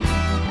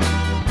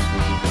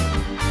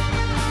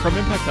From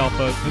Impact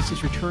Alpha, this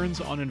is Returns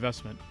on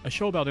Investment, a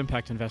show about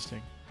impact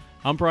investing.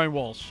 I'm Brian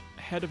Walsh,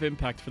 head of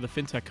impact for the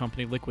fintech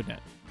company Liquidnet.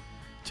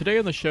 Today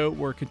on the show,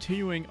 we're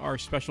continuing our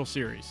special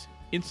series,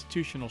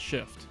 Institutional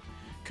Shift,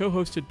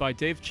 co-hosted by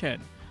Dave Chen,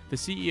 the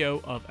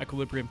CEO of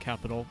Equilibrium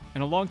Capital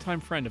and a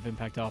longtime friend of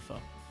Impact Alpha.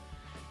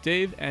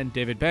 Dave and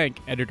David Bank,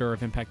 editor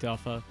of Impact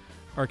Alpha,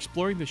 are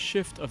exploring the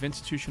shift of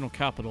institutional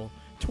capital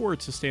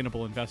towards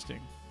sustainable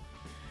investing.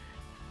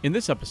 In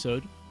this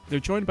episode, they're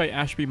joined by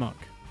Ashby Monk.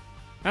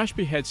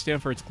 Ashby heads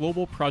Stanford's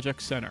Global Project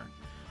Center,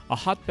 a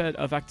hotbed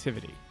of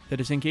activity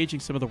that is engaging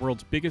some of the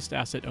world's biggest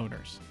asset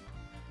owners.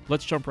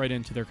 Let's jump right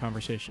into their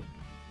conversation.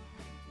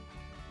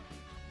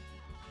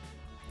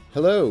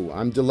 Hello,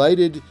 I'm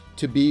delighted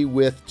to be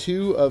with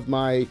two of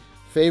my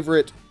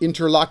favorite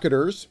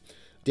interlocutors,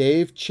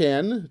 Dave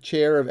Chen,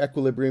 chair of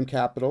Equilibrium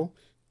Capital,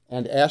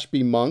 and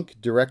Ashby Monk,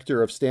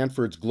 director of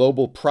Stanford's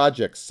Global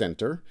Project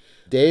Center.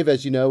 Dave,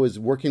 as you know, is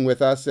working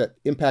with us at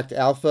Impact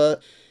Alpha,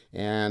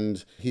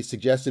 and he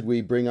suggested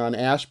we bring on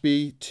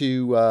Ashby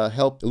to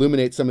help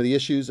illuminate some of the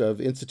issues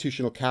of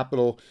institutional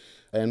capital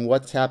and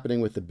what's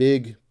happening with the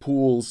big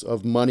pools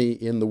of money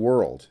in the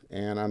world.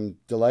 And I'm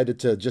delighted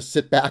to just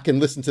sit back and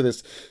listen to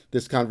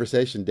this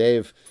conversation.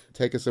 Dave,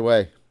 take us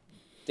away.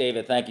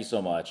 David, thank you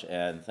so much,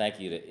 and thank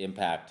you to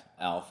Impact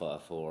Alpha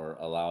for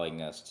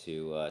allowing us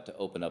to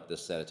open up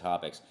this set of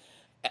topics.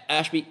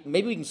 Ashby,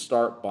 maybe we can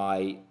start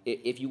by,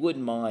 if you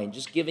wouldn't mind,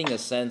 just giving a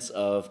sense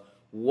of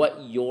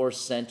what your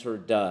center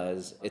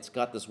does. It's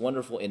got this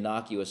wonderful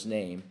innocuous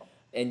name,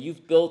 and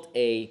you've built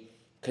a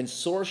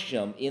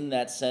consortium in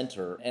that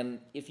center. And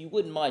if you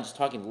wouldn't mind just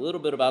talking a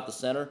little bit about the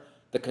center,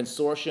 the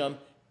consortium,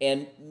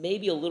 and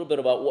maybe a little bit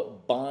about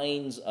what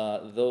binds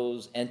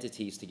those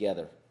entities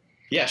together.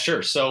 Yeah,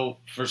 sure. So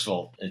first of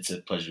all, it's a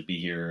pleasure to be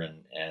here,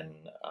 and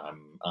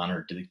I'm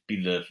honored to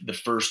be the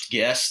first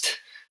guest.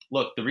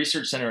 Look, the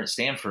Research Center at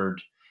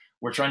Stanford,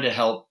 we're trying to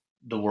help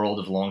the world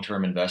of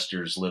long-term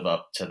investors live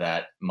up to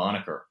that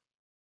moniker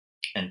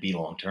and be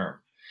long-term.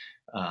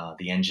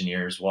 The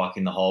engineers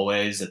walking the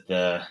hallways at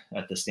the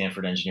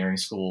Stanford Engineering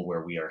School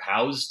where we are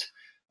housed,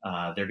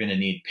 they're going to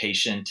need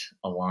patient,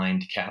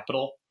 aligned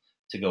capital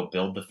to go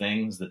build the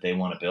things that they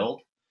want to build,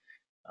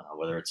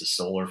 whether it's a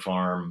solar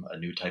farm, a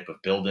new type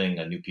of building,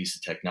 a new piece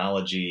of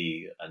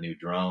technology, a new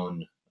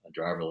drone, a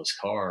driverless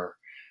car.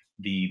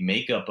 The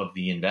makeup of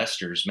the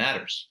investors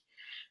matters.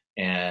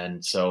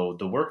 And so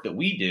the work that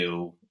we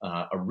do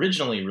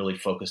originally really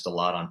focused a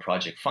lot on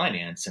project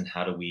finance and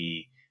how do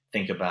we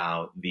think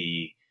about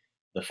the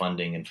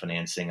funding and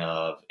financing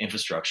of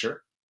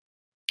infrastructure,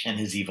 and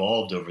has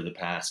evolved over the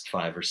past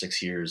 5 or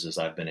 6 years as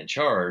I've been in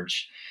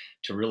charge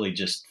to really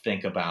just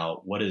think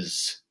about what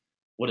is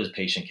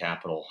patient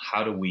capital?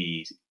 How do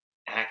we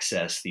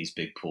access these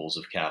big pools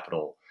of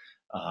capital?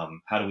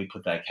 How do we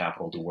put that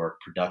capital to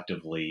work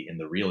productively in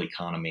the real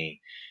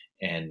economy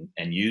and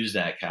use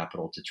that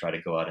capital to try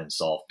to go out and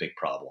solve big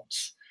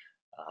problems?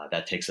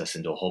 That takes us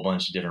into a whole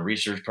bunch of different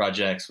research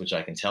projects, which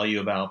I can tell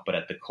you about, but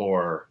at the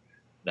core,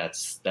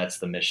 that's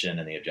the mission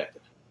and the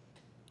objective.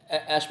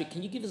 Ashby,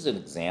 can you give us an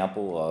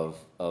example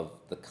of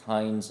the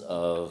kinds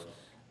of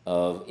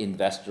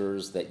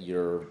investors that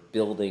you're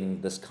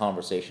building this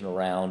conversation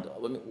around?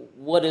 I mean,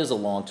 what is a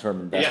long-term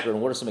investor,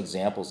 and what are some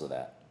examples of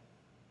that?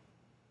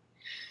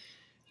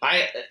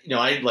 I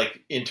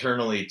like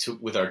internally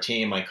with our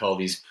team, I call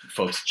these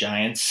folks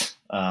giants.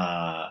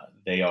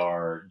 They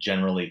are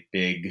generally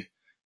big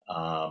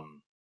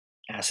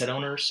asset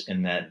owners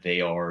in that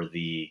they are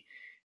the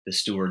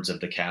stewards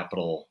of the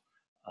capital,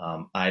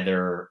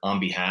 either on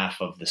behalf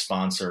of the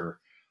sponsor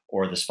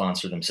or the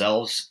sponsor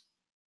themselves.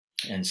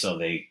 And so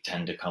they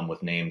tend to come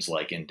with names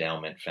like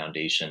endowment,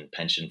 foundation,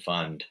 pension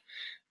fund,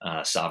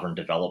 sovereign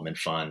development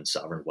fund,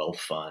 sovereign wealth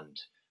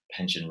fund,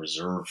 pension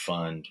reserve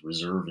fund,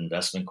 reserve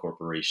investment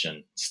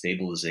corporation,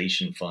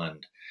 stabilization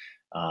fund.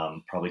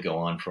 Probably go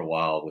on for a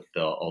while with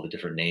all the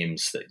different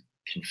names that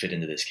can fit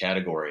into this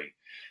category.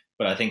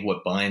 But I think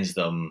what binds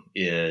them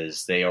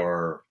is they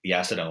are the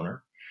asset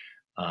owner.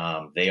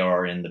 They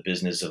are in the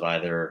business of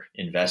either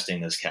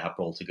investing this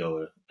capital to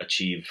go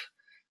achieve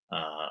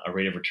a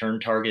rate of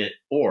return target,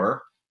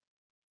 or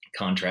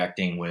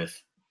contracting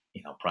with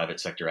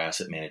private sector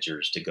asset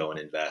managers to go and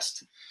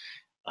invest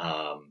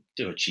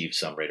to achieve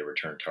some rate of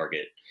return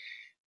target.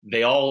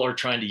 They all are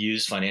trying to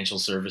use financial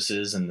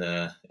services and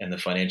the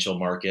financial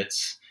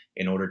markets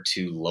in order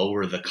to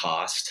lower the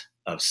cost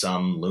of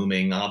some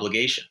looming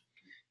obligation.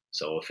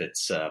 So if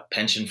it's a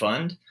pension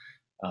fund,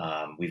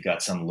 we've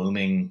got some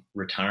looming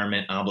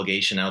retirement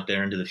obligation out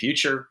there into the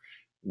future.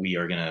 We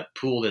are going to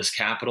pool this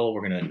capital.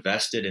 We're going to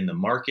invest it in the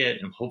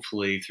market, and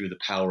hopefully through the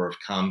power of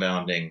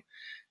compounding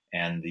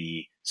and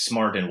the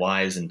smart and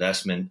wise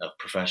investment of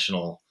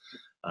professional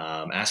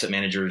asset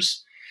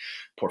managers,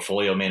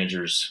 portfolio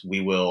managers, we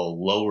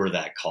will lower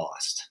that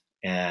cost.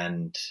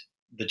 And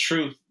the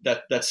truth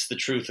that's the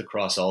truth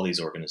across all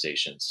these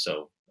organizations.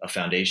 So a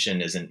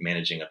foundation isn't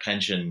managing a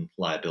pension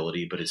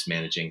liability, but it's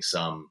managing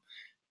some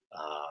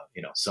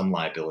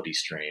liability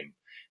stream.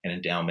 An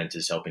endowment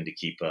is helping to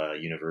keep a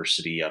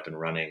university up and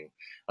running.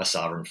 A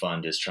sovereign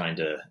fund is trying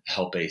to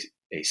help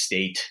a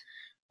state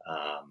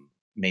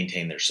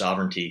maintain their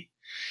sovereignty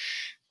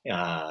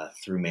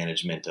through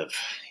management of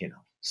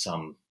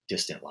some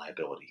distant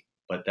liability.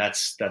 But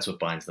that's what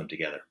binds them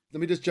together.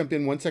 Let me just jump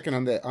in 1 second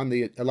on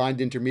the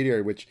aligned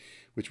intermediary, which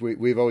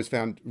we've always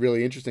found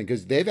really interesting,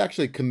 because they've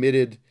actually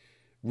committed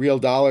real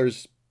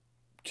dollars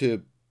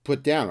to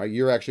put down, right?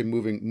 You're actually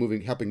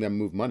helping them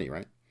move money,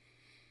 right?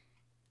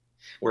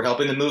 We're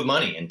helping them move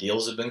money, and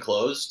deals have been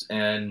closed.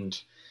 And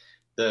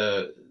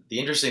the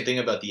interesting thing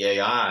about the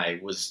AI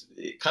was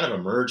it kind of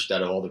emerged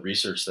out of all the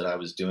research that I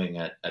was doing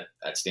at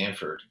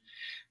Stanford,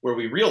 where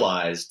we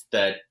realized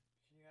that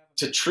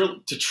to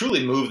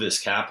truly move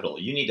this capital,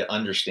 you need to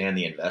understand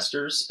the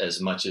investors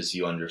as much as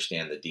you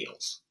understand the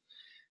deals.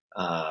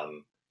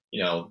 When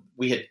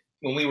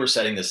we were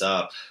setting this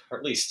up, or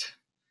at least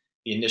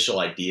the initial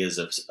ideas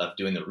of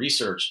doing the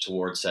research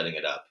towards setting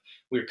it up,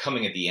 we were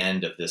coming at the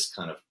end of this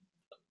kind of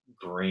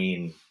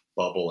green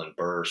bubble and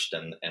burst,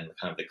 and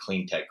kind of the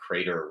clean tech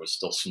crater was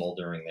still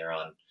smoldering there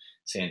on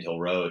Sand Hill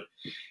Road.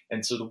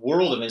 And so the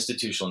world of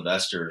institutional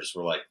investors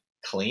were like,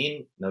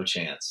 clean, no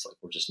chance. Like,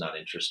 we're just not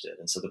interested.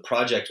 And so the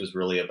project was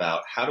really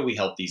about how do we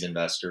help these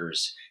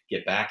investors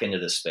get back into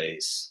the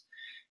space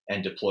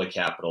and deploy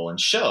capital and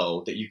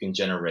show that you can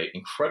generate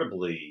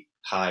incredibly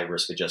high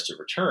risk-adjusted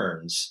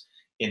returns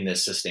in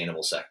this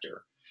sustainable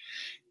sector.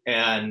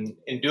 And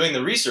in doing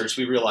the research,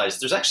 we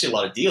realized there's actually a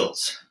lot of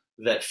deals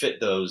that fit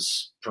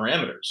those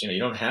parameters. You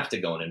don't have to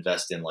go and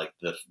invest in like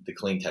the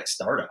clean tech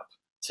startup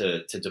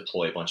to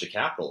deploy a bunch of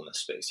capital in this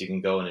space. You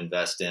can go and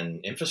invest in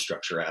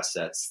infrastructure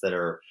assets that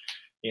are,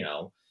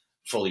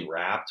 fully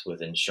wrapped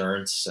with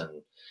insurance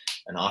and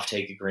an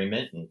offtake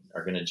agreement and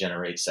are going to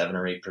generate 7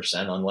 or 8%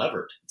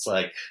 unlevered. It's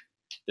like,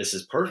 this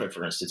is perfect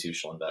for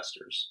institutional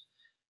investors.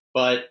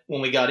 But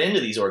when we got into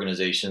these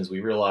organizations,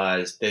 we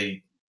realized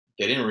they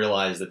didn't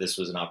realize that this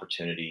was an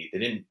opportunity. They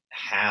didn't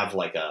have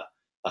like a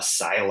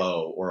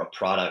silo or a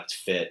product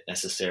fit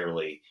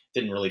necessarily.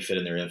 Didn't really fit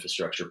in their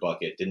infrastructure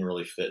bucket, didn't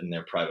really fit in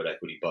their private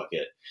equity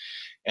bucket.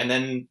 And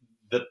then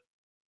the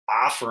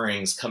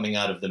offerings coming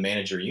out of the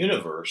manager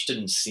universe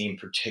didn't seem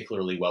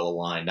particularly well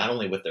aligned, not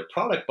only with their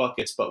product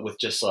buckets, but with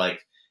just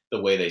like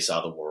the way they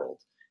saw the world.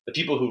 The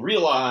people who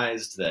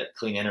realized that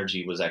clean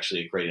energy was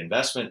actually a great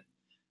investment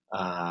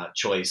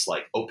choice,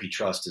 like OP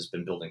Trust has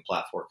been building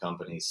platform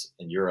companies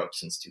in Europe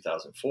since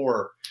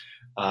 2004,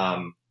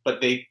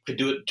 but they could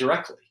do it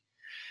directly.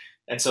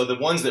 And so the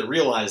ones that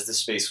realized this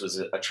space was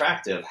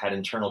attractive had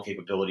internal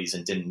capabilities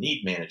and didn't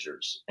need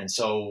managers. And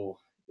so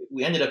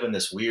we ended up in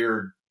this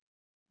weird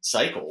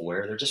cycle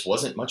where there just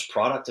wasn't much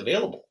product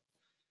available.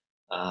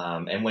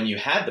 And when you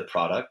had the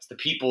product, the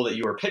people that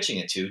you were pitching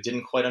it to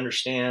didn't quite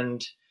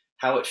understand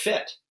how it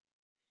fit.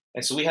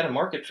 And so we had a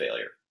market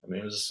failure. I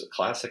mean, it was a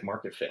classic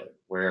market failure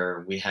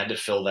where we had to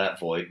fill that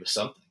void with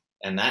something.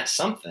 And that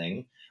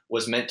something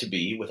was meant to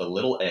be with a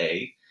little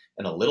a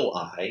and a little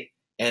I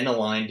and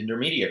aligned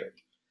intermediary.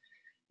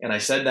 And I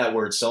said that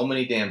word so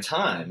many damn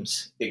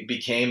times, it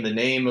became the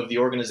name of the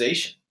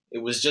organization. It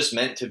was just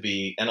meant to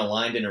be an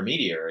aligned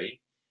intermediary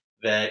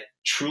that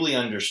truly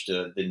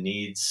understood the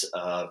needs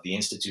of the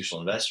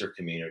institutional investor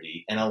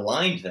community and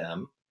aligned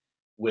them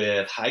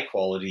with high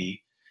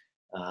quality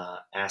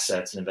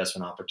assets and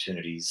investment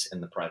opportunities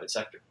in the private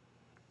sector.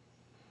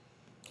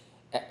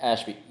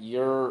 Ashby,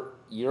 you're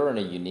in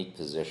a unique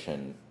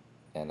position,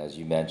 and as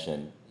you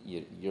mentioned,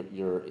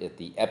 you're at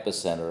the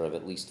epicenter of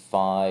at least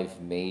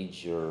 5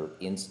 major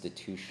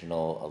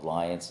institutional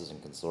alliances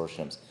and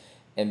consortiums.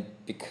 And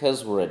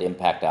because we're at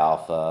Impact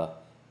Alpha,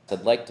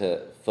 I'd like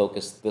to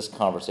focus this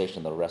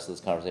conversation, the rest of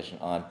this conversation,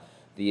 on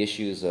the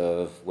issues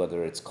of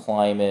whether it's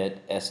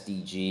climate,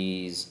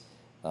 SDGs,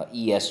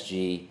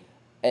 ESG,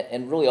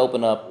 and really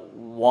open up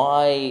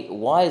why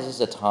is this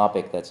a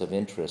topic that's of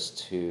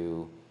interest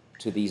to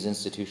these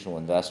institutional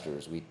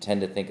investors. We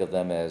tend to think of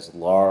them as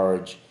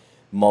large,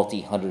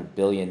 multi-$100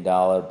 billion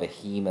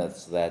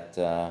behemoths that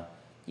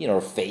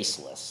are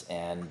faceless,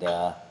 and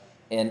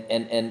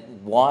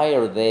why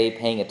are they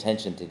paying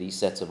attention to these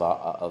sets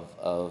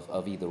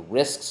of either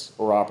risks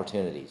or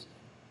opportunities?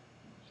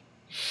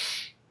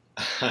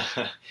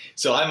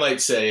 So I might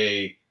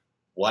say,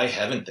 why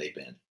haven't they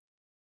been?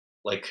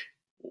 Like,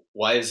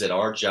 why is it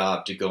our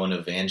job to go and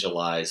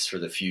evangelize for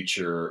the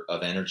future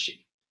of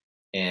energy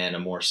and a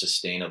more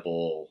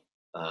sustainable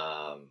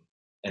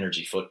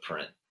energy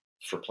footprint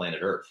for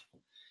planet Earth?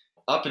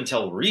 Up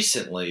until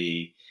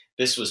recently,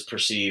 this was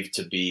perceived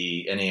to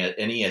be an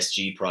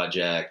ESG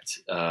project,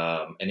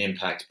 an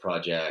impact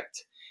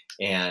project,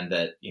 and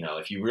that,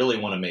 if you really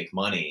want to make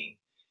money,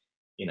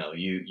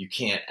 you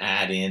can't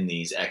add in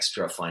these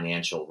extra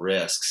financial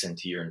risks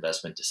into your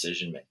investment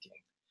decision making.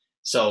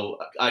 So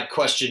I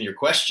question your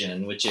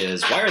question, which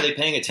is, why are they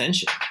paying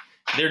attention?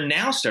 They're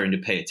now starting to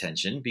pay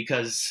attention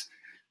because,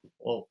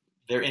 well,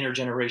 they're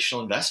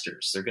intergenerational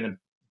investors. They're going to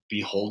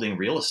be holding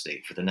real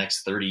estate for the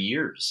next 30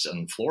 years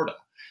in Florida.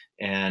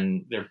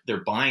 And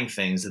they're buying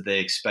things that they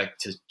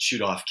expect to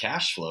shoot off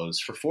cash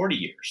flows for 40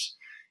 years.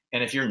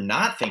 And if you're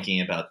not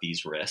thinking about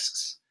these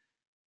risks,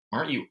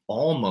 aren't you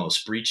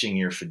almost breaching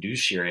your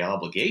fiduciary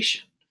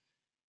obligation?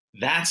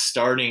 That's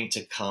starting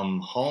to come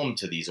home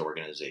to these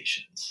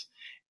organizations.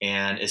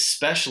 And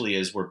especially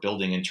as we're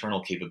building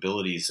internal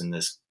capabilities in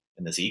this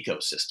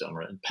ecosystem,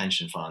 right?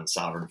 Pension fund,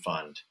 sovereign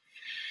fund,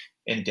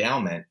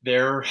 endowment,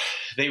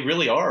 they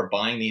really are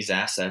buying these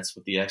assets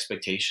with the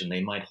expectation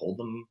they might hold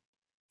them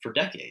for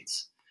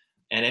decades.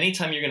 And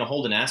anytime you're going to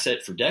hold an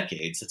asset for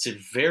decades, it's a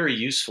very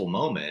useful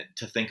moment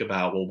to think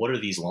about, well, what are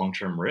these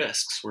long-term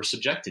risks we're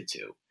subjected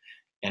to?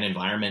 And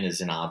environment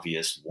is an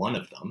obvious one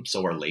of them.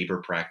 So are labor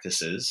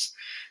practices,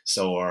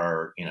 so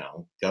are,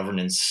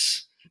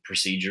 governance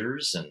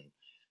procedures and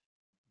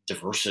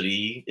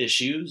diversity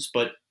issues.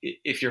 But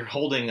if you're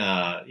holding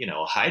a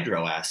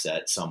hydro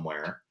asset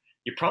somewhere,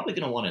 you're probably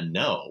going to want to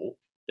know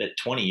that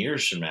 20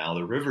 years from now,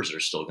 the rivers are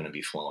still going to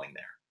be flowing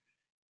there.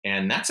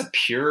 And that's a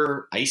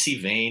pure icy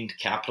veined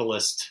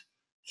capitalist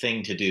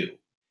thing to do.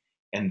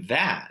 And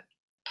that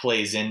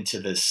plays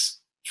into this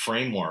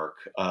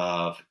framework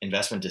of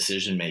investment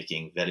decision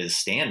making that is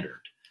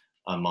standard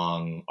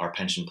among our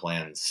pension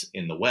plans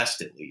in the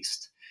West, at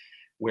least,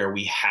 where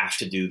we have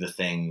to do the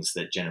things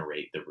that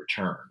generate the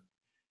return.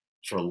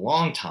 For a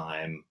long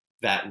time,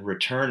 that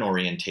return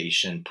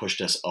orientation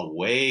pushed us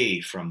away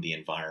from the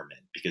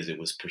environment because it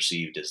was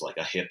perceived as like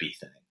a hippie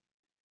thing.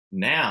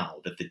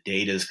 Now that the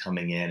data is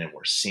coming in and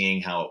we're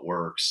seeing how it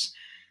works,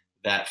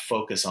 that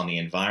focus on the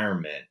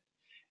environment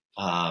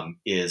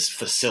is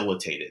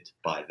facilitated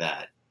by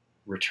that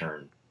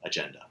return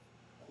agenda.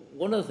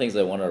 One of the things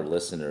I want our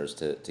listeners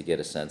to get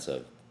a sense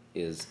of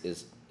is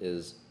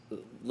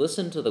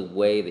listen to the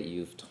way that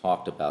you've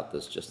talked about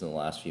this just in the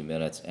last few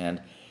minutes,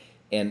 and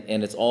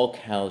it's all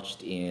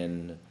couched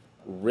in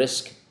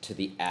risk to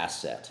the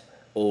asset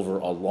over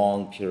a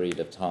long period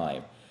of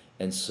time.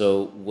 And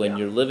so when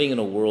you're living in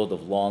a world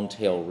of long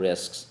tail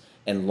risks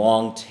and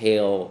long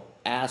tail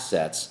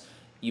assets,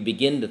 you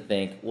begin to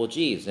think, well,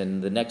 geez,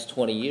 in the next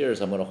 20 years,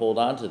 I'm going to hold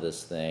on to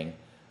this thing.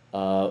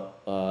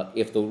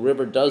 If the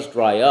river does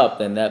dry up,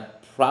 then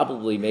that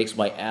probably makes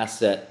my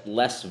asset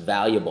less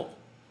valuable.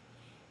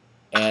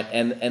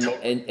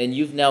 And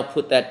you've now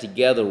put that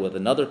together with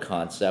another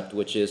concept,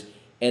 which is,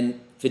 and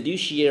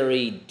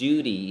fiduciary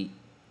duty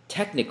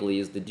technically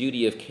is the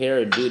duty of care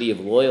and duty of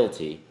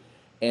loyalty.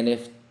 And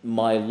if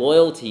my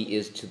loyalty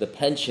is to the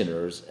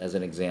pensioners, as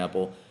an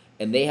example,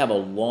 and they have a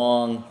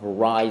long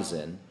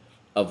horizon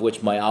of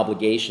which my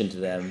obligation to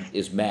them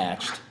is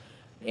matched,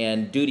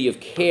 and duty of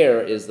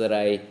care is that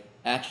I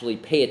actually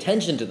pay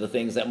attention to the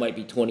things that might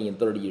be 20 and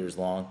 30 years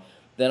long,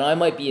 then I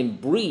might be in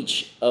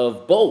breach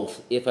of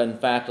both if, in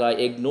fact, I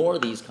ignore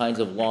these kinds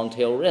of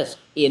long-tail risks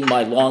in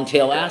my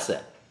long-tail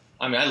asset.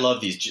 I mean, I love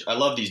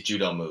these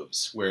judo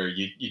moves where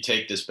you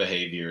take this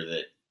behavior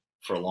that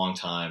for a long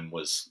time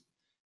was,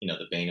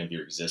 the bane of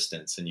your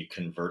existence, and you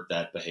convert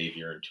that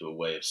behavior into a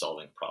way of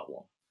solving a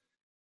problem.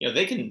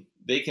 They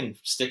can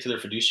stick to their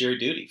fiduciary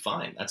duty.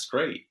 Fine, that's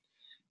great.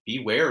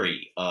 Be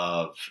wary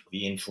of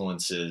the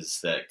influences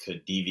that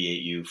could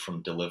deviate you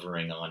from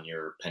delivering on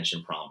your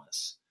pension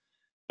promise.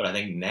 But I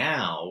think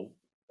now,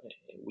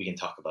 we can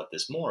talk about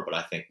this more, but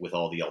I think with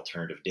all the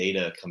alternative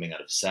data coming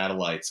out of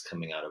satellites,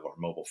 coming out of our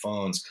mobile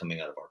phones, coming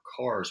out of our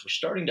cars, we're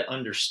starting to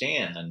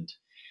understand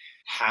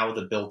how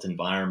the built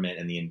environment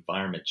and the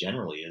environment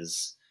generally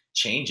is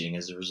changing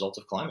as a result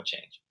of climate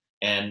change.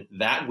 And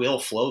that will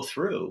flow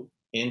through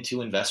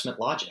into investment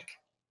logic.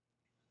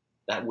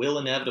 That will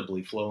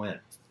inevitably flow in.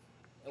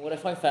 And what I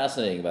find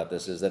fascinating about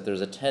this is that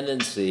there's a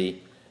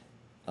tendency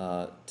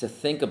to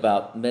think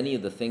about many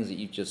of the things that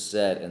you just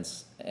said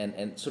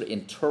and sort of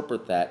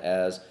interpret that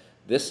as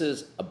this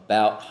is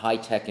about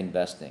high-tech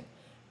investing.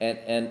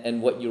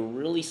 And what you're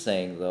really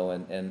saying, though,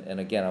 and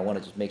again, I want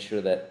to just make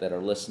sure that our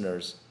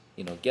listeners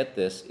get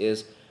this,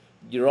 is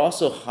you're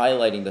also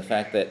highlighting the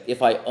fact that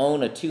if I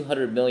own a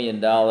 $200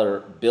 million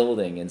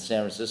building in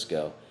San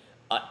Francisco,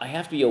 I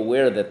have to be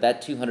aware that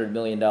that $200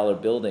 million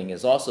building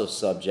is also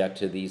subject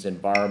to these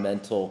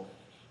environmental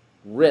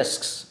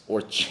risks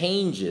or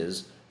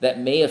changes that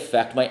may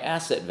affect my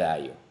asset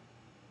value.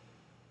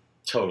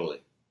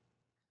 Totally.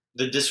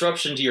 The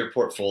disruption to your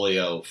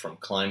portfolio from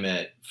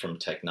climate, from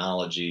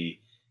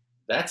technology,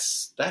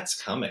 that's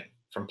coming.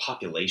 From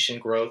population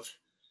growth,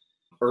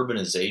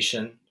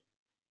 urbanization,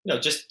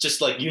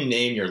 just like you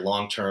name your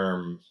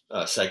long-term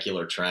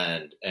secular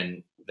trend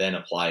and then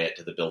apply it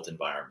to the built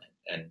environment.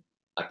 And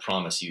I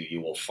promise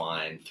you will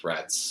find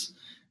threats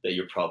that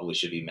you probably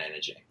should be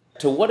managing.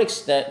 To what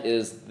extent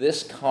is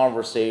this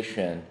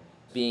conversation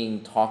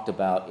being talked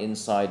about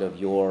inside of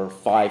your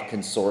 5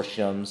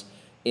 consortiums,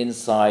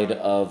 inside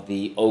of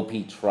the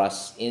OP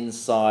trusts,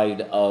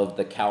 inside of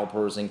the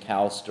CalPERS and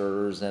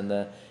CalSTRS and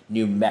the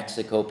New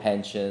Mexico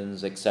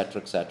pensions, et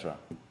cetera, et cetera?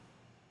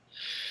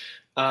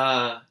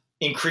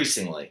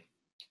 Increasingly.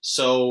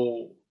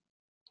 So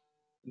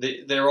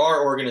there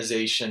are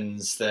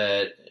organizations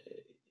that,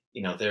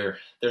 they're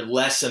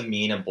less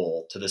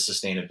amenable to the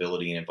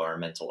sustainability and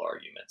environmental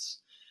arguments.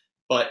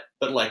 But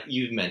like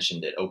you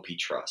mentioned it, OP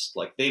Trust,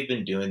 like they've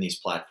been doing these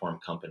platform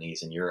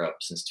companies in Europe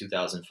since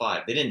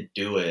 2005. They didn't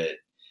do it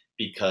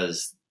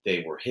because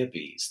they were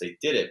hippies. They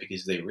did it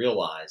because they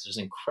realized there's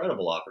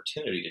incredible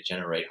opportunity to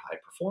generate high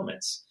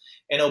performance.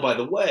 And oh, by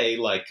the way,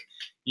 like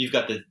you've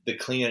got the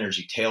clean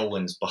energy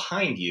tailwinds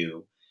behind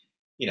you,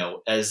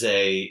 as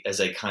a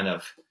kind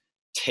of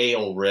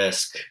tail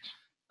risk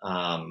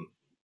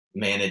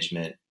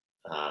management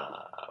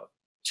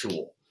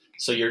tool.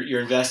 So you're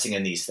investing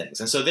in these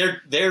things, and so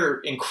they're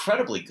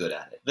incredibly good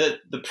at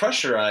it. The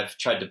pressure I've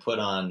tried to put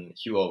on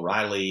Hugh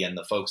O'Reilly and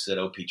the folks at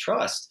OP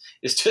Trust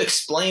is to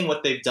explain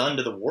what they've done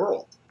to the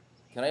world.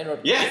 Can I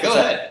interrupt? Yeah, go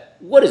ahead.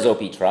 What is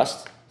OP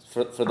Trust?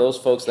 For those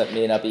folks that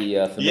may not be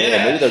familiar,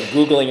 maybe they're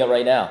Googling it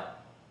right now.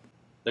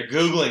 They're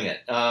Googling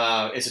it.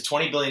 It's a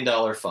 $20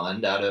 billion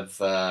fund out of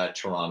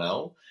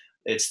Toronto.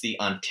 It's the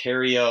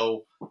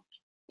Ontario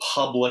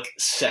Public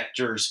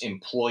Sector's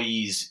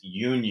Employees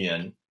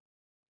Union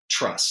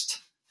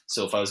Trust.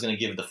 So if I was going to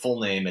give the full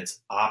name, it's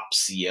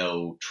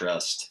OPSEO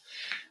Trust.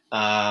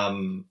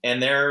 And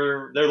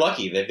they're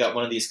lucky. They've got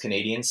one of these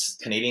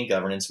Canadian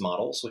governance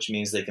models, which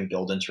means they can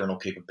build internal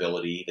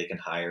capability, they can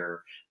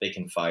hire, they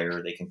can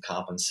fire, they can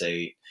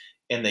compensate,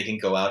 and they can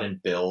go out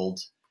and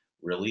build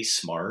really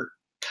smart,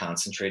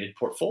 concentrated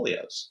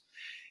portfolios.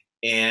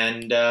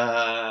 And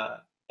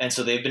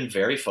so they've been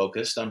very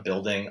focused on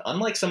building,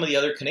 unlike some of the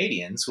other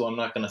Canadians, who I'm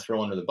not going to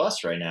throw under the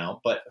bus right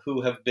now, but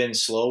who have been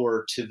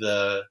slower to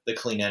the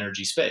clean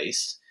energy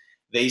space.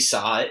 They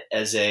saw it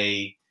as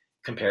a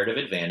comparative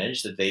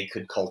advantage that they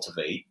could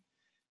cultivate.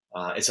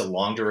 It's a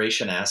long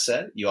duration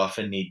asset. You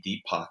often need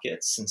deep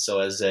pockets. And so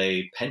as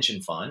a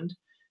pension fund,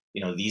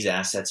 these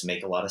assets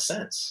make a lot of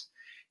sense.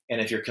 And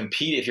if you're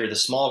the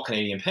small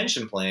Canadian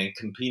pension plan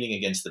competing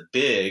against the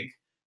big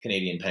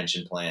Canadian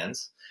pension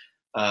plans,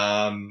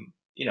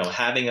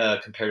 having a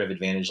comparative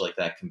advantage like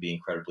that can be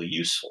incredibly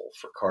useful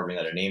for carving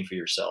out a name for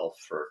yourself,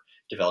 for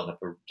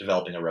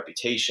developing a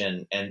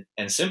reputation, and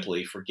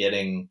simply for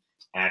getting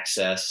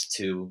access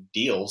to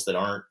deals that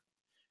aren't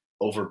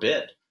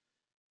overbid.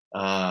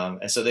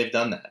 And so they've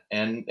done that.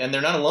 And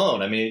they're not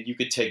alone. I mean, you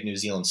could take New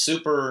Zealand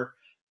Super,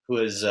 who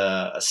is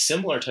a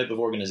similar type of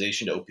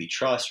organization to OP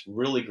Trust,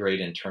 really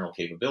great internal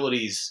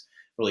capabilities,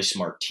 really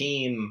smart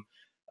team,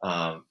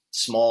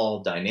 small,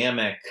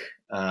 dynamic,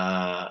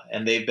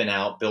 and they've been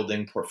out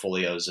building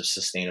portfolios of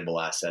sustainable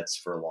assets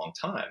for a long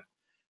time.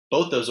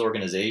 Both those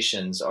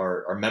organizations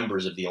are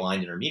members of the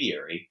Aligned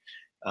Intermediary,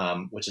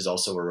 which is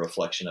also a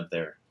reflection of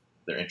their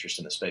interest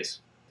in the space.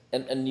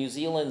 And New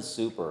Zealand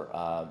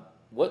Super,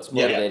 what's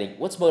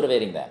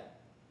motivating that?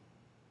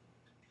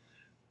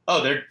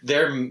 Oh,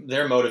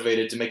 they're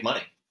motivated to make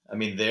money. I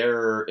mean,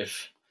 they're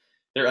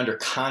under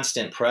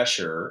constant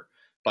pressure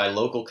by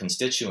local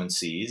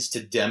constituencies to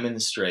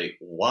demonstrate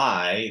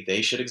why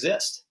they should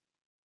exist.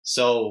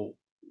 So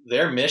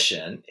their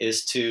mission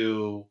is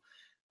to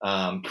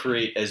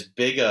create as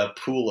big a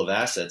pool of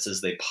assets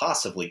as they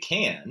possibly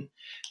can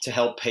to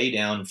help pay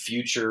down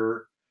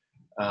future,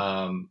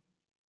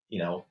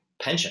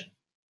 pension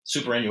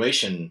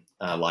superannuation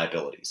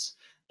liabilities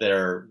that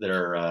are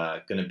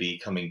going to be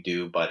coming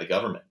due by the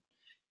government.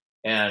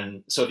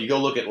 And so if you go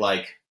look at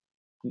like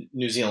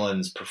New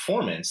Zealand's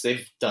performance,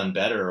 they've done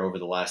better over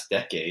the last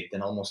decade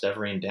than almost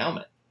every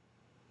endowment.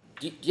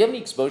 Do you have any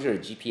exposure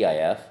to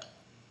GPIF?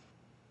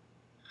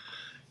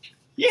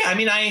 Yeah, I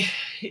mean,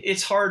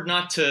 it's hard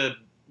not to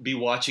be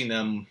watching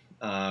them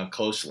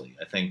closely.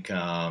 I think.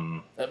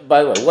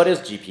 By the way, what is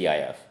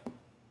GPIF?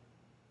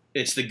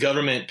 It's the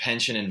Government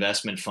Pension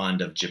Investment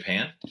Fund of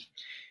Japan,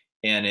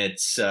 and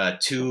it's a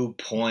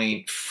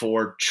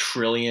 $2.4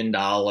 trillion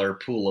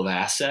pool of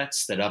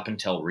assets that up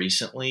until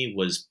recently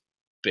was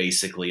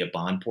basically a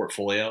bond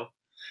portfolio.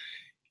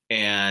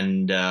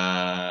 And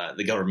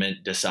the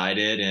government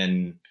decided,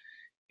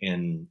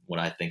 in what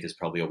I think is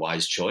probably a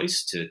wise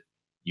choice, to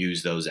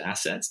use those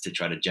assets to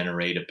try to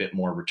generate a bit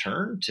more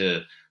return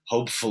to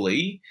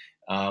hopefully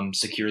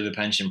secure the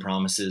pension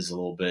promises a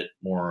little bit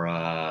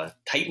more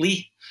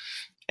tightly.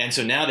 And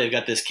so now they've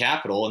got this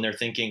capital and they're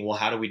thinking, well,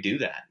 how do we do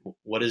that?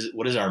 What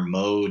is our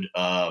mode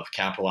of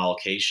capital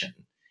allocation?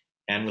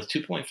 And with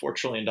 $2.4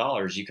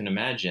 trillion, you can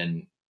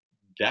imagine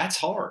that's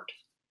hard.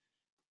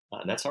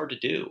 That's hard to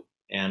do.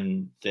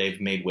 And they've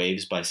made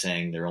waves by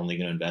saying they're only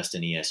going to invest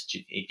in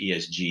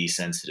ESG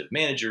sensitive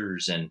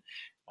managers, and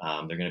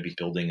they're going to be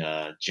building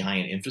a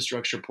giant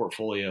infrastructure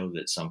portfolio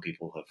that some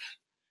people have.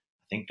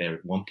 I think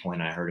at one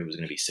point I heard it was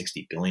going to be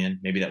 60 billion.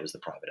 Maybe that was the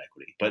private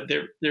equity, but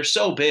they're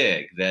so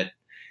big that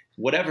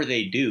whatever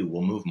they do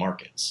will move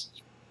markets.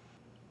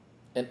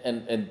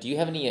 And do you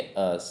have any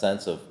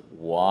sense of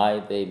why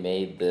they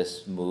made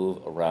this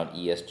move around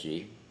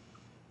ESG?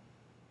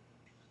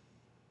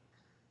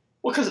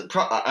 Well, because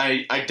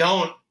I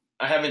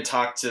haven't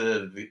talked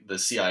to the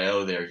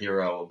CIO there,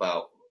 Hiro,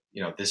 about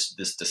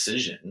this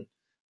decision.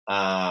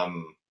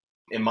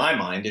 In my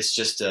mind, it's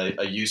just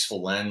a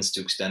useful lens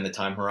to extend the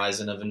time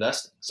horizon of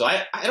investing. So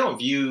I don't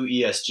view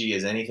ESG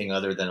as anything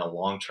other than a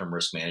long-term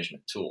risk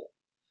management tool.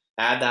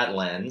 Add that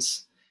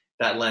lens,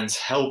 that lens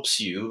helps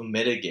you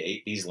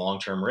mitigate these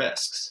long-term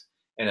risks.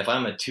 And if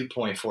I'm a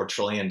 $2.4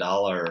 trillion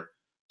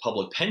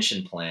public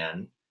pension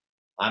plan,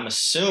 I'm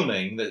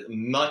assuming that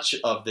much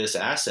of this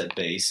asset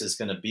base is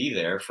going to be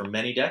there for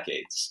many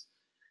decades,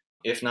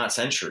 if not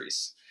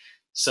centuries.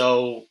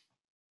 So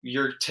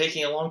you're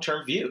taking a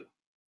long-term view.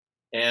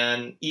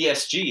 And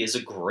ESG is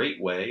a great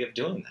way of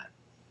doing that.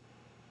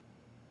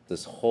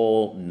 This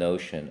whole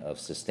notion of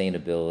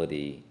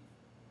sustainability,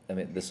 I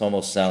mean, this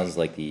almost sounds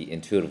like the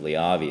intuitively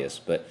obvious,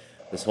 but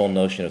this whole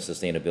notion of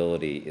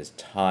sustainability is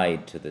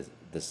tied to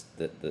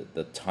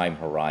the time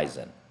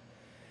horizon.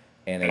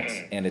 And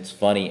it's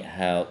funny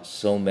how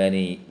so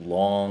many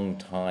long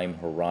time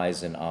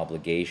horizon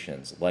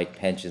obligations, like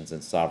pensions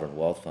and sovereign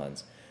wealth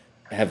funds,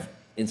 have,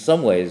 in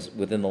some ways,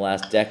 within the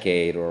last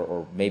decade,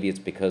 or maybe it's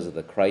because of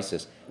the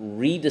crisis,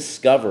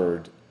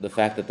 rediscovered the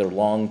fact that they're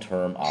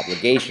long-term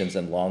obligations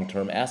and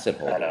long-term asset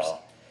holders,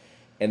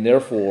 and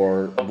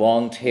therefore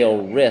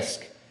long-tail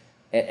risk.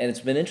 And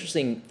it's been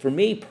interesting for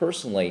me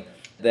personally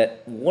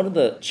that one of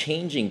the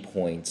changing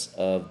points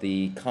of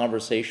the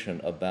conversation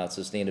about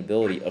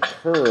sustainability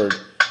occurred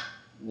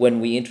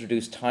when we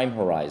introduced time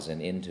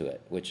horizon into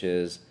it, which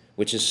is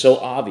so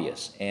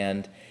obvious.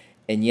 And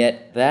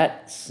yet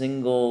that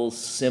single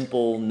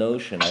simple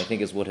notion, I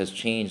think, is what has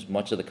changed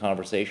much of the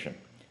conversation.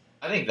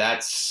 I think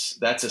that's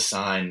a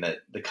sign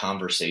that the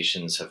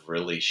conversations have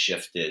really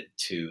shifted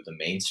to the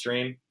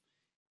mainstream.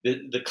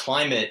 The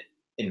climate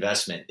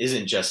investment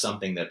isn't just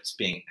something that's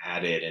being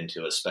added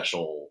into a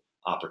special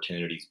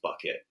opportunities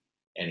bucket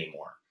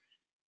anymore.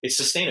 It's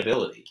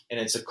sustainability, and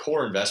it's a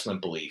core investment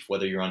belief,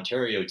 whether you're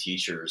Ontario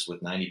teachers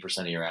with 90%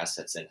 of your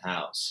assets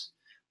in-house,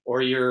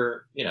 or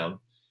you're, New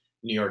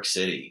York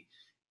City,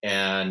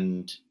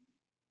 and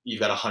you've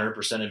got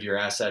 100% of your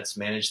assets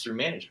managed through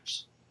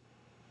managers.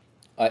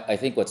 I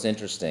think what's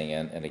interesting,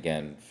 and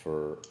again,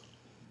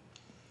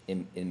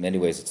 in many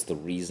ways, it's the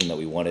reason that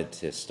we wanted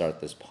to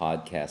start this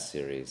podcast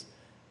series,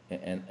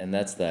 and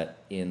that's that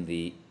in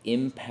the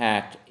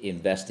impact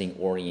investing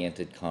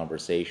oriented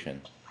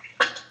conversation,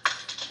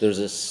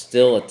 there's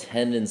still a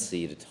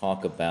tendency to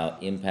talk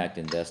about impact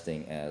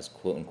investing as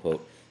quote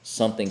unquote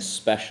something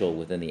special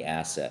within the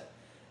asset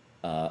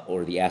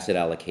or the asset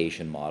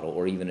allocation model,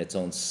 or even its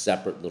own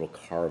separate little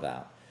carve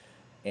out.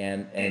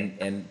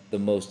 And the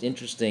most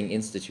interesting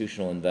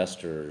institutional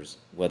investors,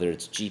 whether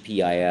it's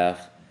GPIF,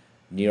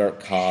 New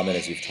York Common,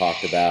 as you've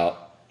talked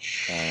about,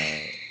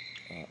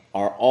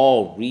 are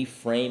all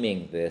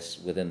reframing this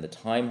within the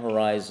time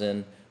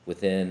horizon,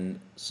 within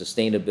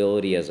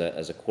sustainability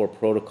as a core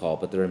protocol,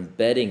 but they're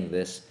embedding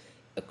this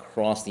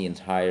across the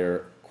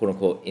entire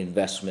quote-unquote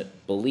investment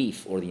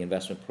belief or the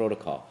investment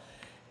protocol.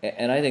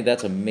 And I think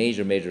that's a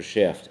major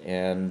shift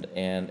and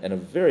a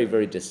very,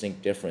 very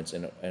distinct difference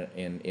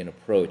in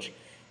approach.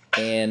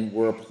 And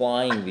we're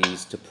applying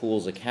these to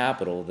pools of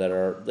capital that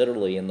are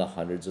literally in the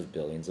hundreds of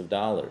billions of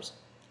dollars.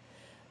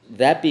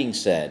 That being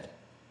said,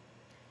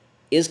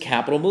 is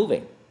capital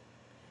moving?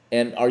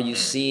 And are you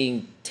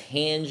seeing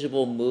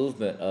tangible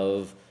movement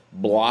of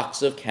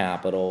blocks of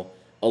capital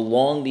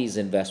along these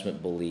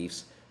investment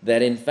beliefs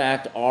that in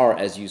fact are,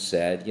 as you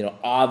said,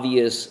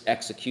 obvious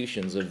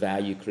executions of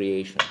value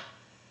creation?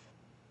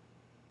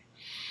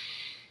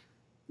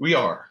 We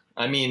are.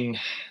 I mean,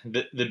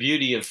 the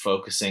beauty of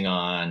focusing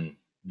on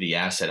the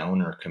asset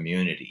owner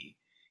community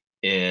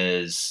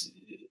is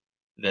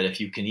that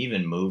if you can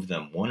even move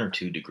them 1 or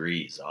 2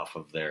 degrees off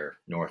of their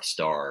North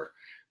Star,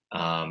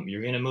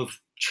 you're going to move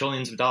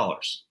trillions of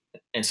dollars.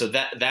 And so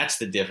that's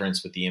the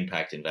difference with the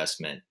impact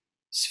investment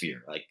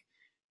sphere. Like,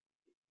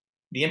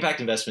 the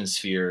impact investment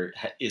sphere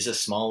is a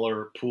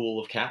smaller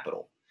pool of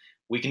capital.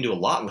 We can do a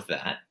lot with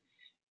that.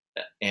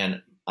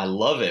 And I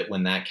love it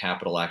when that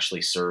capital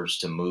actually serves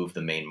to move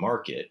the main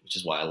market, which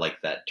is why I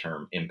like that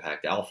term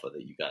impact alpha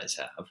that you guys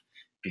have,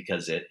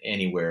 because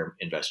anywhere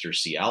investors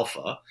see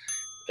alpha,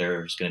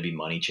 there's going to be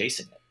money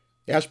chasing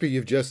it. Ashby,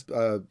 you've just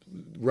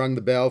rung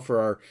the bell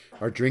for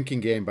our drinking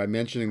game by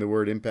mentioning the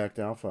word impact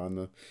alpha on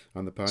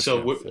the podcast.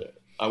 So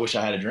I wish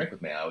I had a drink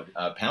with me. I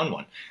would pound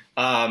one.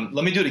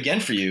 Let me do it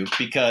again for you,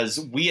 because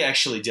we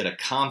actually did a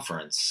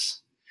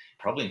conference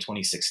probably in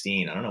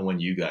 2016. I don't know when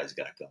you guys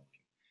got going,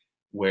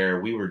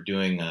 where we were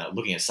doing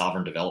looking at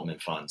sovereign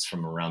development funds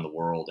from around the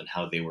world and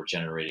how they were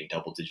generating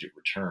double-digit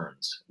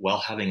returns while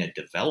having a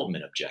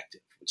development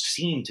objective, which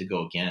seemed to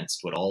go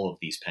against what all of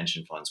these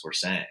pension funds were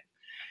saying.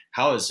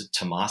 How is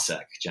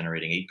Temasek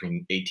generating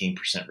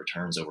 18%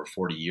 returns over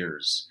 40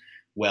 years?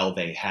 Well,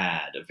 they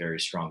had a very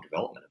strong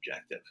development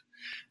objective.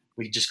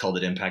 We just called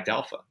it Impact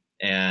Alpha.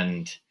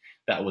 And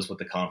that was what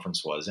the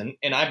conference was. And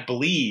I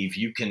believe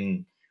you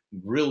can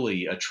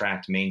really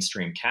attract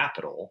mainstream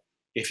capital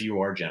if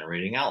you are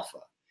generating alpha.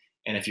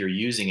 And if you're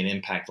using an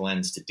impact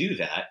lens to do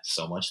that,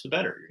 so much the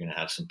better. You're going to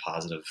have some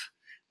positive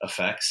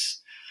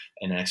effects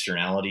and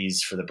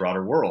externalities for the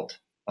broader world.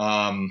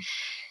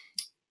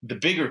 The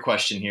bigger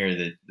question here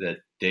that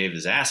Dave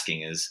is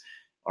asking is,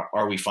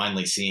 are we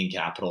finally seeing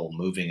capital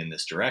moving in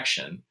this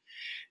direction?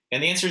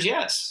 And the answer is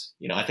yes.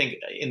 I think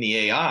in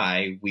the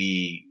AI,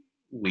 we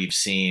we've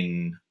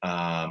seen,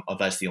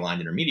 that's the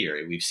aligned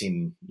intermediary. We've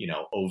seen,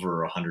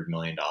 over $100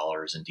 million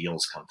in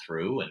deals come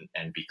through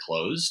and be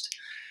closed.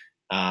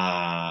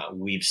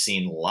 We've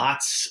seen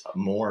lots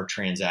more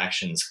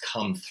transactions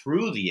come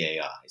through the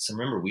AI. So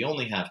remember, we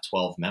only have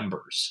 12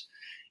 members.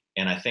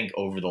 And I think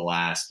over the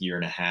last year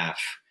and a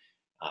half,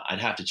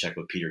 I'd have to check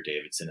with Peter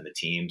Davidson and the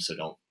team, so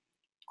don't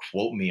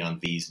quote me on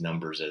these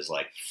numbers as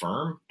like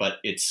firm, but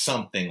it's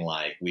something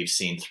like we've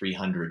seen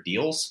 300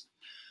 deals,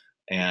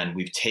 and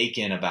we've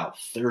taken about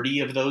 30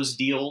 of those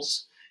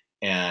deals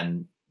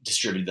and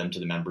distributed them to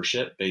the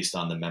membership based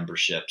on the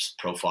membership's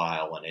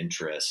profile and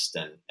interest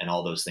and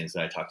all those things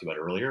that I talked about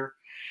earlier.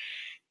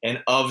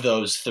 And of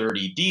those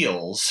 30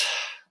 deals,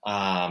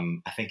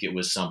 I think it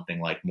was something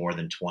like more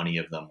than 20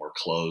 of them were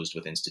closed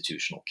with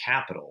institutional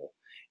capital,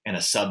 and a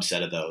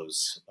subset of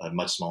those, a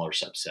much smaller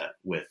subset,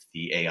 with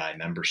the AI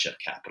membership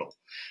capital.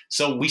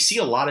 So we see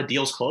a lot of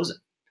deals closing,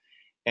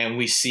 and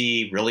we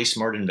see really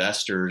smart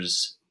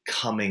investors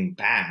coming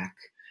back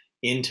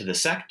into the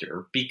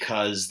sector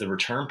because the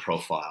return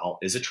profile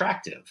is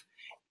attractive.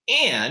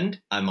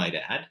 And I might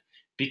add,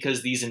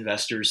 because these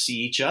investors see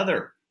each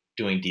other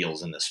doing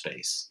deals in the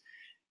space.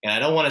 And I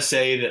don't want to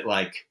say that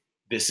like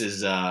this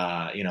is,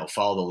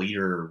 follow the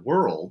leader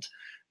world,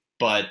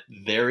 but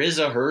there is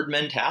a herd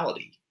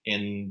mentality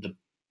in the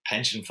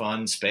pension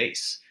fund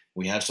space.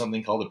 We have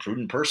something called the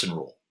prudent person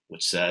rule,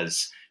 which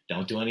says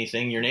don't do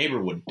anything your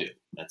neighbor wouldn't do.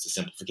 That's a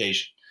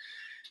simplification.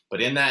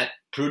 But in that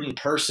prudent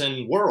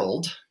person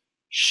world,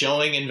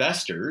 showing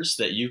investors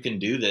that you can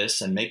do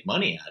this and make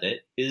money at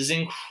it is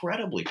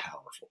incredibly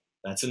powerful.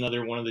 That's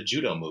another one of the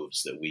judo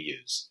moves that we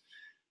use.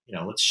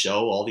 Let's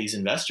show all these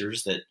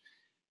investors that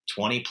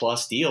 20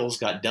 plus deals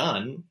got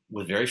done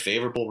with very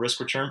favorable risk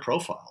return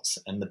profiles.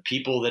 And the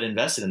people that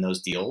invested in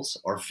those deals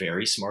are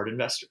very smart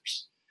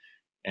investors.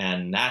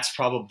 And that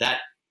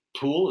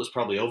pool is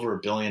probably over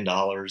 $1 billion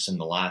in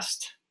the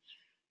last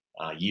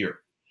year.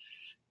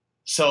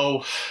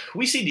 So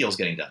we see deals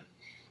getting done.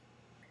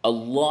 A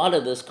lot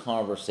of this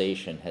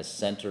conversation has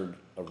centered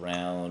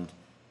around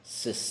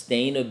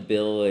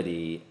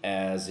sustainability,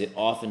 as it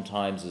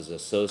oftentimes is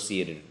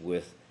associated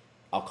with,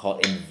 I'll call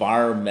it,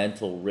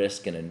 environmental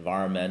risk and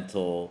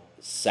environmental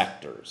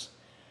sectors.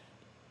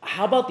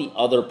 How about the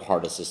other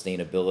part of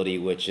sustainability,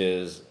 which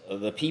is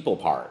the people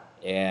part,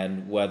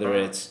 and whether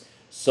it's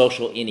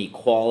social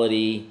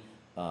inequality,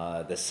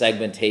 the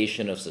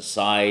segmentation of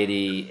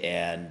society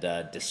and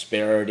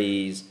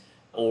disparities,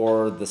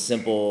 or the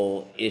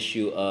simple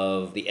issue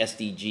of the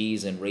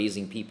SDGs and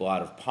raising people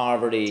out of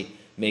poverty,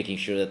 making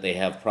sure that they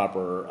have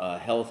proper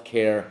health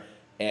care,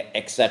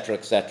 et cetera,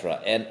 et cetera.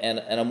 And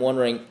I'm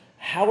wondering,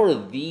 how are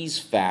these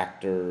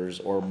factors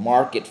or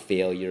market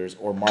failures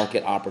or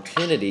market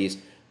opportunities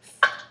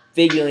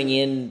figuring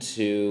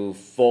into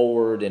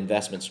forward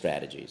investment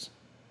strategies?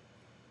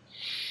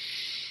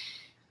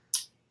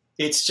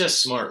 It's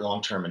just smart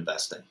long-term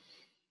investing.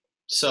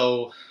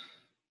 So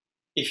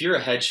if you're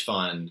a hedge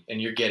fund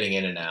and you're getting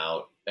in and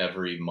out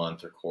every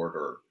month or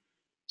quarter,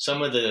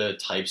 some of the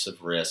types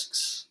of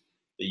risks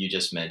that you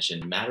just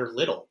mentioned matter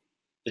little.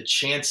 The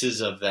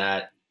chances of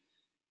that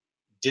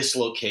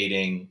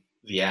dislocating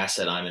the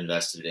asset I'm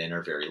invested in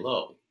are very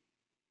low.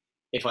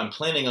 If I'm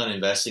planning on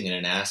investing in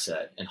an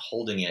asset and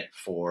holding it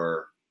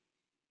for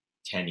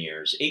 10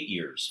 years, 8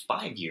 years,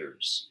 5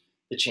 years,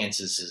 the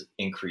chances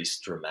increase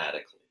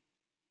dramatically.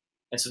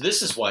 And so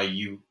this is why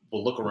you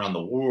will look around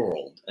the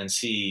world and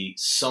see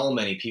so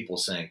many people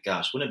saying,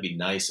 gosh, wouldn't it be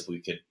nice if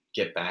we could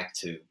get back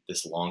to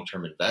this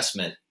long-term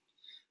investment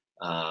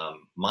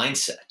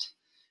mindset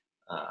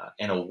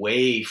and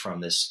away from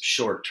this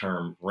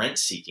short-term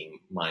rent-seeking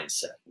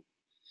mindset.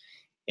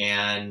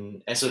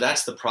 And so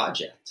that's the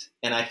project.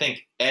 And I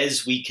think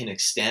as we can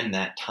extend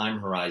that time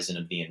horizon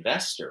of the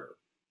investor,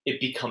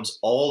 it becomes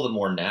all the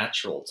more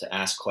natural to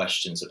ask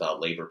questions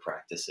about labor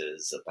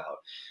practices, about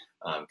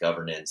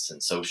governance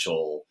and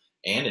social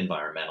and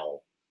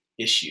environmental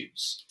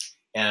issues.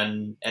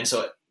 And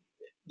so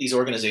these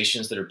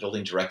organizations that are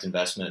building direct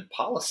investment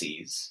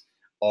policies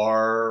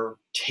are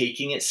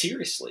taking it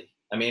seriously.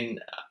 I mean,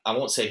 I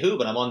won't say who,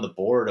 but I'm on the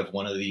board of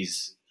one of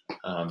these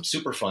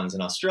super funds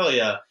in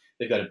Australia.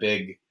 They've got a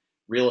big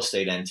real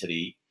estate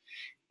entity,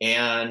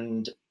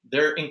 and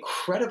they're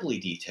incredibly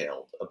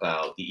detailed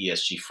about the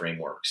ESG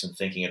frameworks and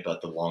thinking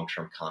about the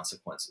long-term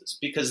consequences,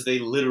 because they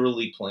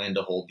literally plan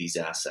to hold these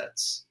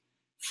assets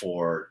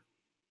for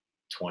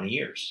 20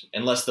 years,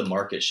 unless the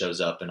market shows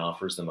up and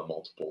offers them a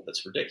multiple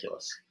that's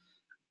ridiculous.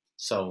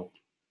 So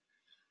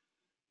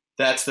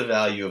that's the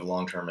value of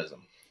long-termism.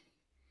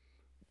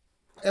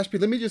 Ashby,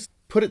 let me just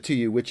put it to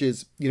you, which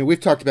is, we've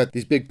talked about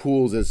these big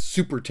pools as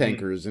super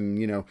tankers,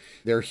 and,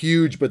 they're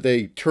huge, but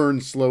they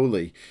turn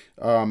slowly.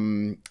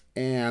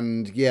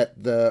 And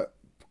yet the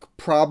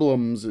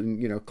problems,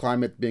 and,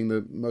 climate being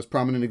the most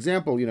prominent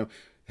example,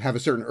 have a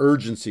certain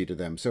urgency to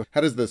them. So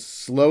how does the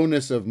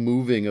slowness of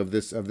moving of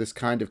this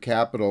kind of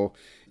capital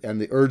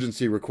and the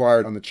urgency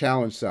required on the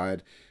challenge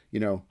side,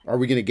 are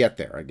we going to get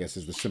there, I guess,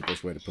 is the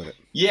simplest way to put it.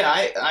 Yeah,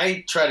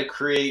 I try to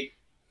create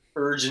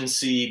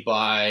urgency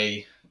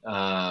by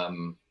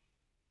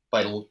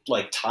by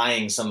like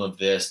tying some of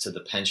this to the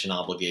pension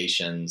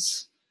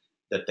obligations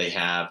that they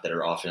have that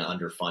are often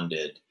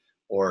underfunded,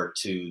 or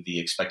to the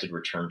expected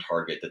return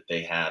target that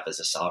they have as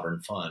a sovereign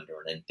fund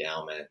or an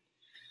endowment.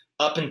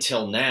 Up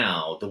until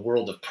now, the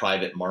world of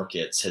private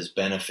markets has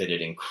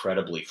benefited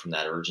incredibly from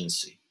that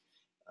urgency.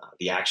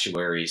 The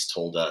actuaries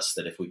told us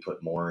that if we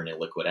put more in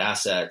illiquid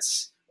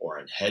assets or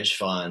in hedge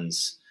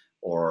funds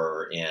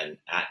or in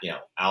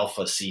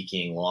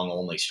alpha-seeking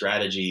long-only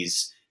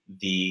strategies,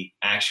 the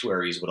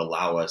actuaries would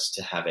allow us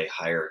to have a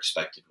higher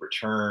expected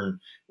return,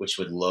 which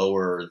would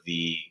lower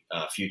the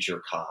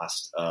future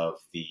cost of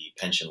the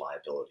pension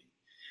liability.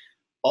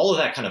 All of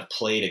that kind of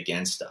played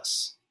against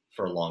us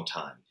for a long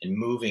time in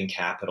moving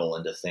capital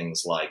into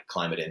things like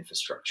climate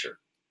infrastructure,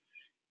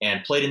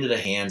 and played into the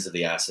hands of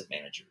the asset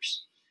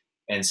managers.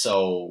 And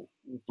so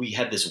we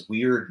had this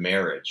weird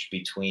marriage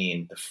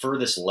between the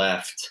furthest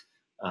left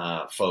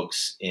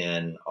folks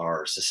in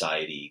our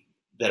society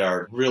that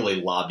are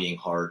really lobbying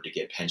hard to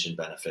get pension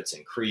benefits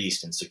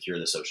increased and secure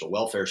the social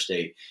welfare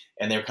state.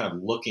 And they're kind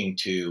of looking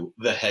to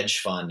the hedge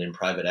fund and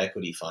private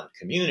equity fund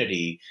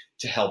community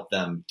to help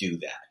them do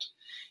that.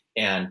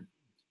 And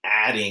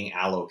adding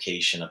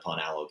allocation upon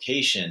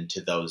allocation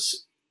to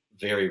those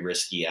very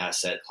risky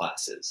asset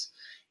classes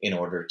in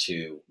order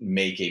to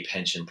make a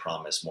pension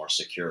promise more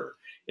secure.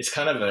 It's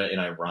kind of an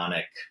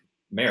ironic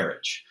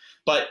marriage.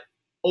 But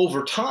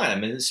over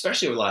time, and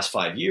especially over the last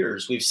 5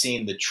 years, we've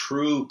seen the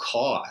true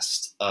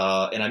cost,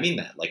 and I mean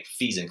that, like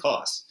fees and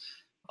costs,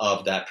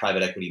 of that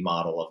private equity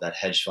model, of that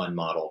hedge fund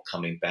model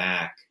coming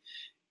back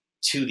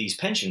to these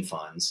pension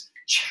funds,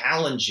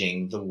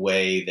 challenging the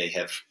way they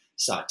have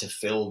sought to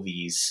fill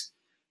these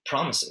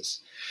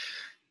promises.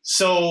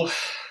 So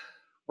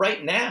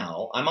right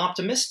now, I'm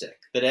optimistic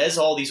that as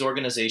all these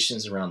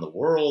organizations around the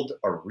world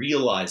are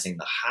realizing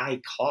the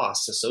high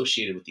costs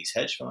associated with these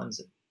hedge funds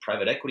and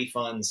private equity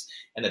funds,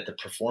 and that the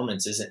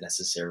performance isn't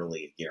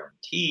necessarily a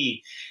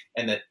guarantee,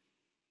 and that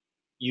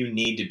you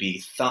need to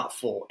be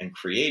thoughtful and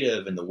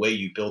creative in the way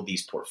you build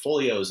these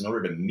portfolios in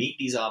order to meet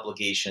these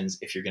obligations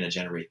if you're going to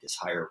generate this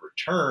higher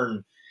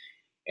return.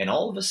 And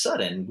all of a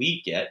sudden,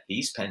 we get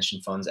these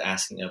pension funds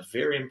asking a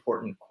very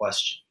important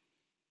question.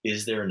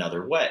 Is there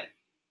another way?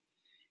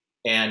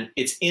 And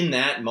it's in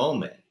that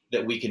moment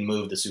that we can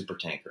move the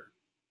supertanker.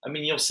 I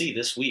mean, you'll see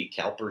this week,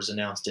 CalPERS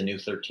announced a new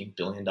 $13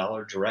 billion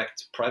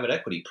direct private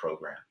equity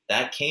program.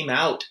 That came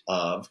out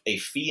of a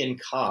fee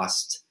and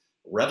cost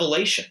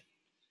revelation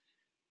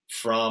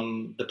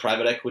from the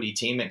private equity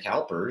team at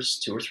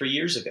CalPERS 2 or 3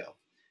 years ago.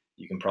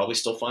 You can probably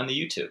still find the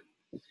YouTube.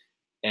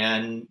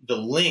 And the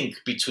link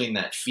between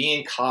that fee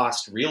and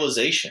cost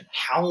realization,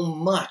 how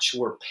much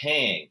we're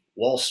paying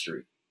Wall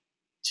Street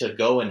to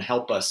go and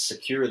help us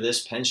secure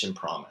this pension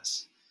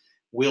promise,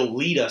 will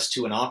lead us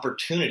to an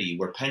opportunity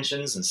where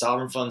pensions and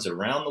sovereign funds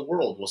around the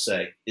world will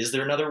say, is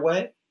there another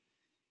way?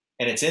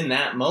 And it's in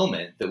that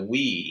moment that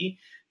we,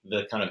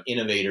 the kind of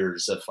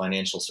innovators of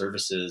financial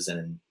services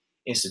and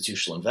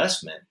institutional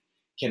investment,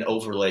 can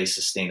overlay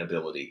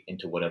sustainability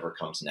into whatever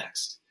comes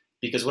next.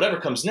 Because whatever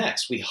comes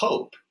next, we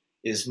hope,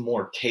 is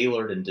more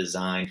tailored and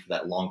designed for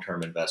that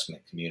long-term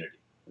investment community.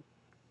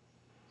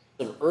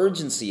 The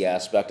urgency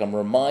aspect, I'm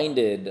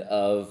reminded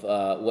of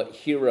what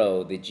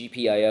Hiro, the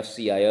GPIF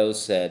CIO,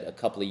 said a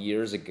couple of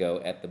years ago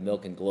at the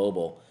Milken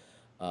Global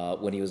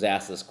when he was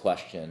asked this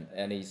question.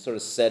 And he sort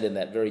of said in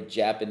that very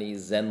Japanese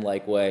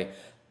Zen-like way,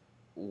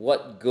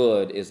 what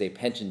good is a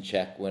pension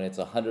check when it's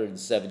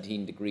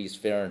 117 degrees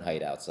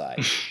Fahrenheit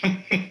outside?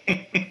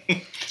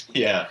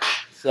 Yeah.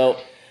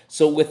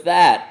 So with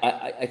that,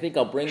 I think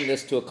I'll bring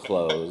this to a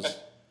close.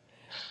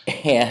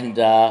 And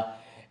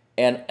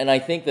I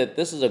think that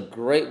this is a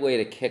great way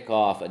to kick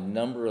off a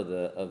number of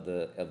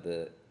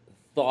the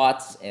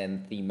thoughts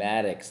and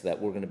thematics that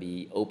we're going to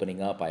be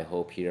opening up, I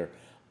hope, here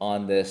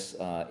on this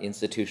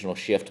Institutional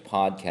Shift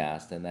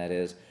podcast, and that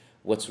is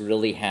what's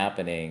really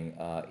happening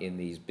in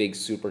these big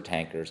super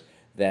tankers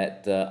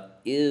that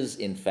is,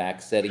 in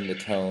fact, setting the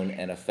tone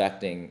and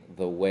affecting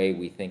the way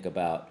we think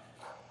about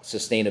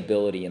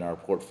sustainability in our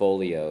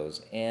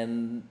portfolios,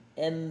 and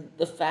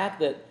the fact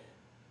that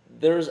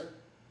there's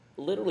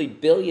literally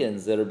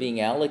billions that are being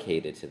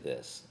allocated to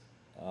this.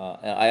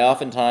 I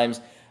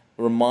oftentimes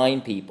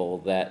remind people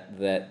that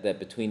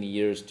between the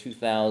years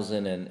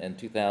 2000 and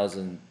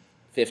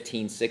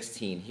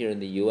 2015-16 here in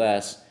the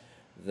U.S.,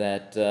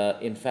 that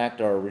in fact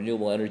our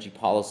renewable energy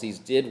policies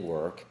did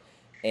work,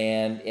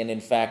 and in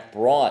fact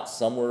brought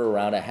somewhere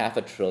around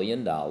 $500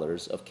 billion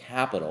of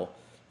capital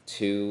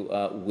to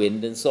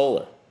wind and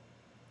solar.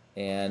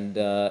 And,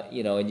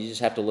 and you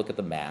just have to look at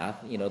the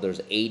math.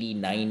 There's 80,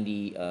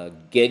 90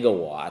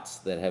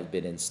 gigawatts that have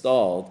been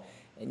installed,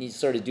 and you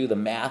sort of do the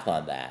math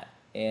on that.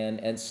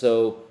 And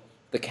so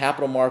the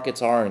capital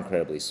markets are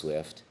incredibly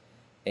swift,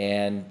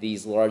 and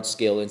these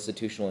large-scale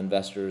institutional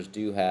investors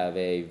do have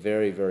a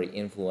very, very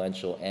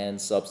influential and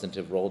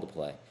substantive role to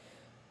play.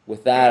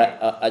 With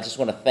that, I just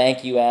want to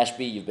thank you,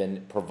 Ashby. You've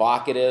been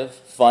provocative,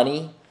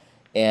 funny,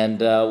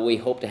 and we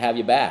hope to have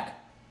you back.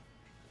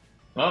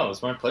 Oh, it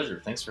was my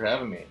pleasure. Thanks for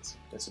having me.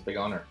 It's a big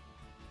honor.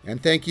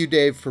 And thank you,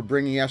 Dave, for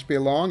bringing Ashby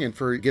along and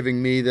for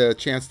giving me the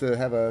chance to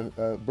have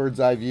a bird's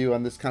eye view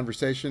on this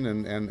conversation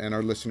and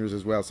our listeners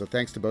as well. So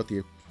thanks to both of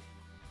you.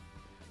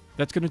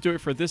 That's going to do it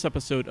for this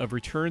episode of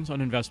Returns on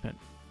Investment,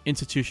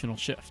 Institutional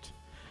Shift.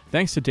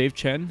 Thanks to Dave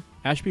Chen,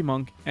 Ashby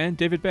Monk, and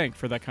David Bank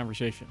for that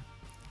conversation.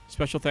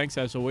 Special thanks,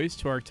 as always,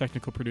 to our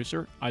technical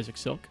producer, Isaac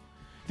Silk.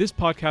 This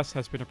podcast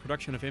has been a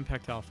production of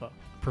Impact Alpha,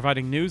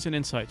 providing news and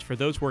insights for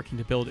those working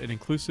to build an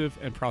inclusive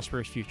and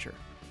prosperous future.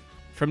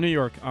 From New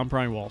York, I'm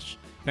Brian Walsh.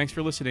 Thanks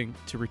for listening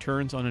to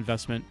Returns on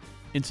Investment,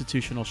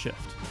 Institutional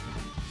Shift.